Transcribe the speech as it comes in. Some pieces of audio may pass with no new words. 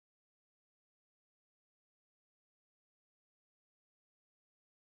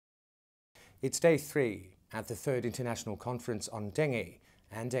It's day 3 at the 3rd International Conference on Dengue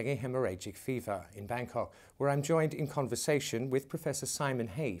and Dengue Hemorrhagic Fever in Bangkok, where I'm joined in conversation with Professor Simon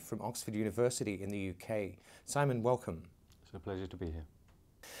Hay from Oxford University in the UK. Simon, welcome. It's a pleasure to be here.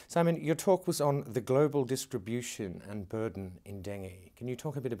 Simon, your talk was on the global distribution and burden in dengue. Can you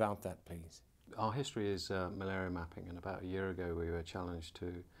talk a bit about that, please? Our history is malaria mapping, and about a year ago we were challenged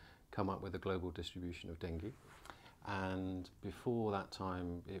to come up with a global distribution of dengue. And before that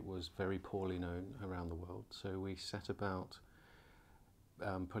time it was very poorly known around the world, so we set about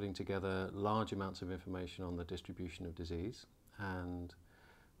putting together large amounts of information on the distribution of disease, and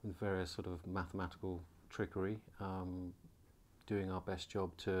with various sort of mathematical trickery, doing our best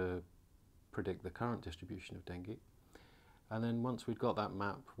job to predict the current distribution of dengue. And then once we'd got that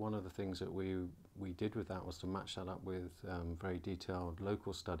map, one of the things that we did with that was to match that up with very detailed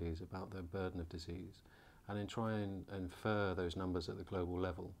local studies about the burden of disease, and then try and infer those numbers at the global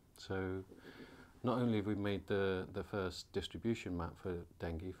level. So not only have we made the first distribution map for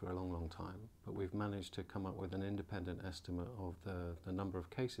dengue for a long time, but we've managed to come up with an independent estimate of the number of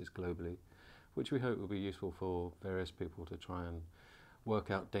cases globally, which we hope will be useful for various people to try and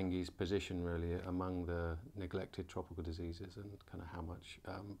work out dengue's position really among the neglected tropical diseases, and kind of how much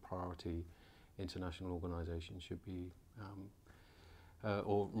priority international organisations should be,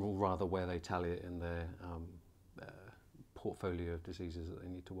 or rather where they tally it in their portfolio of diseases that they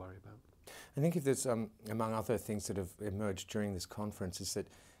need to worry about. I think if there's, among other things that have emerged during this conference, is that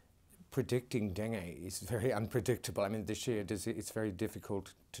predicting dengue is very unpredictable. I mean, it's very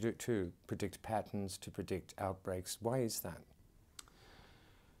difficult to predict patterns, to predict outbreaks. Why is that?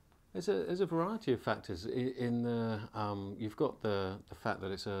 There's a variety of factors. You've got the fact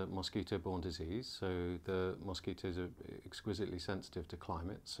that it's a mosquito-borne disease, so the mosquitoes are exquisitely sensitive to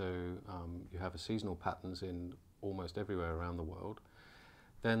climate, so you have seasonal patterns in almost everywhere around the world.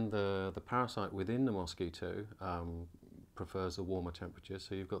 Then the parasite within the mosquito prefers a warmer temperature,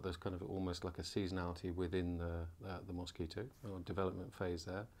 so you've got this kind of almost like a seasonality within the mosquito, or development phase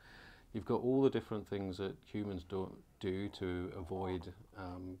there. You've got all the different things that humans do to avoid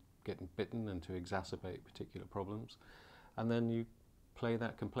getting bitten and to exacerbate particular problems, and then you play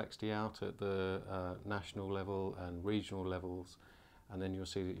that complexity out at the national level and regional levels, and then you'll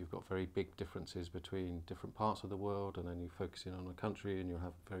see that you've got very big differences between different parts of the world, and then you focus in on a country and you'll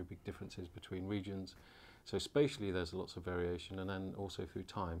have very big differences between regions. So spatially there's lots of variation, and then also through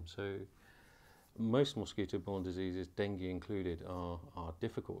time. So most mosquito-borne diseases, dengue included, are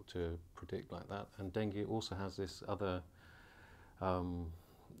difficult to predict like that, and dengue also has this other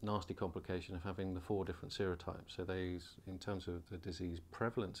nasty complication of having the 4 different serotypes. So in terms of the disease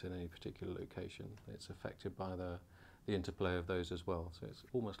prevalence in any particular location, it's affected by the interplay of those as well. So it's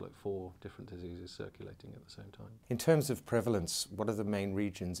almost like 4 different diseases circulating at the same time. In terms of prevalence, what are the main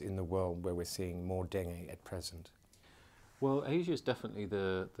regions in the world where we're seeing more dengue at present? Well, Asia is definitely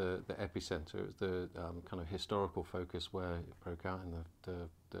the epicenter. It's the kind of historical focus where it broke out in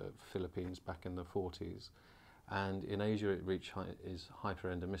the Philippines back in the 40s. And in Asia it reached is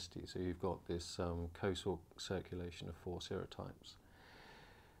hyperendemicity, so you've got this coastal circulation of 4 serotypes.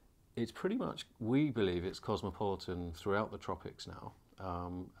 It's pretty much, we believe it's cosmopolitan throughout the tropics now,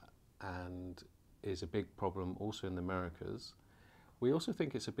 and is a big problem also in the Americas. We also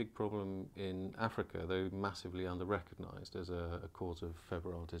think it's a big problem in Africa, though massively under-recognised as a cause of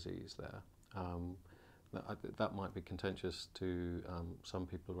febrile disease there. That might be contentious to some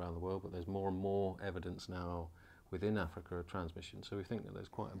people around the world, but there's more and more evidence now within Africa of transmission, so we think that there's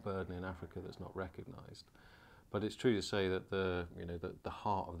quite a burden in Africa that's not recognised. But it's true to say that the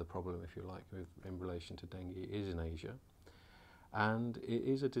heart of the problem, if you like, in relation to dengue is in Asia, and it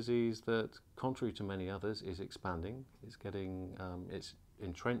is a disease that, contrary to many others, is expanding. It's getting it's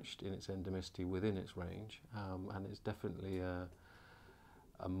entrenched in its endemicity within its range, and it's definitely a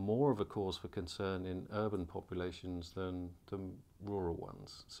more of a cause for concern in urban populations than rural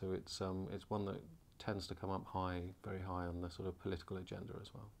ones. So it's one that tends to come up very high on the sort of political agenda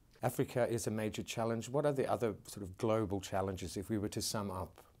as well. Africa is a major challenge. What are the other sort of global challenges, if we were to sum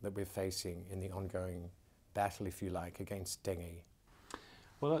up, that we're facing in the ongoing battle, if you like, against dengue?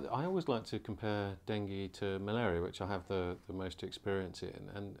 Well, I always like to compare dengue to malaria, which I have the most experience in.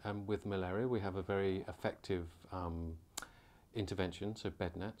 And with malaria, we have a very effective intervention, so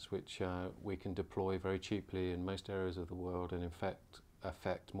bed nets, which we can deploy very cheaply in most areas of the world and in fact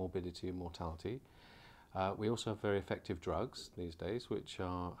affect morbidity and mortality. We also have very effective drugs these days, which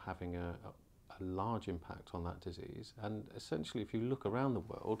are having a large impact on that disease. And essentially, if you look around the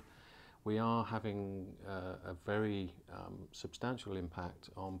world, we are having a very substantial impact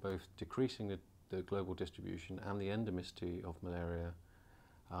on both decreasing the global distribution and the endemicity of malaria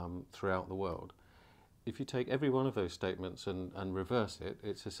throughout the world. If you take every one of those statements and reverse it,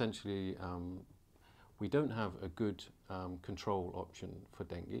 it's essentially we don't have a good control option for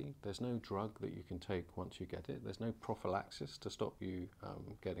dengue. There's no drug that you can take once you get it. There's no prophylaxis to stop you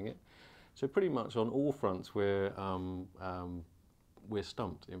getting it. So pretty much on all fronts we're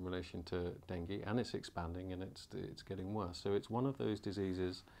stumped in relation to dengue, and it's expanding and it's getting worse. So it's one of those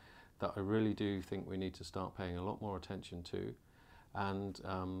diseases that I really do think we need to start paying a lot more attention to. And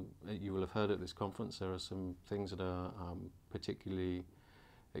you will have heard at this conference there are some things that are particularly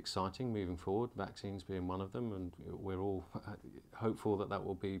exciting moving forward, vaccines being one of them, and we're all hopeful that that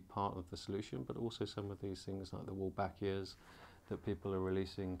will be part of the solution, but also some of these things like the Wolbachia that people are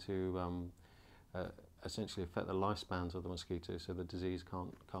releasing to essentially affect the lifespans of the mosquito so the disease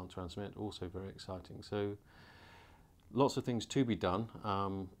can't transmit, also very exciting. So lots of things to be done,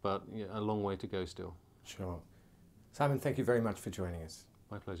 but a long way to go still. Sure. Simon, thank you very much for joining us.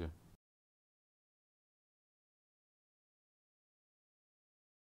 My pleasure.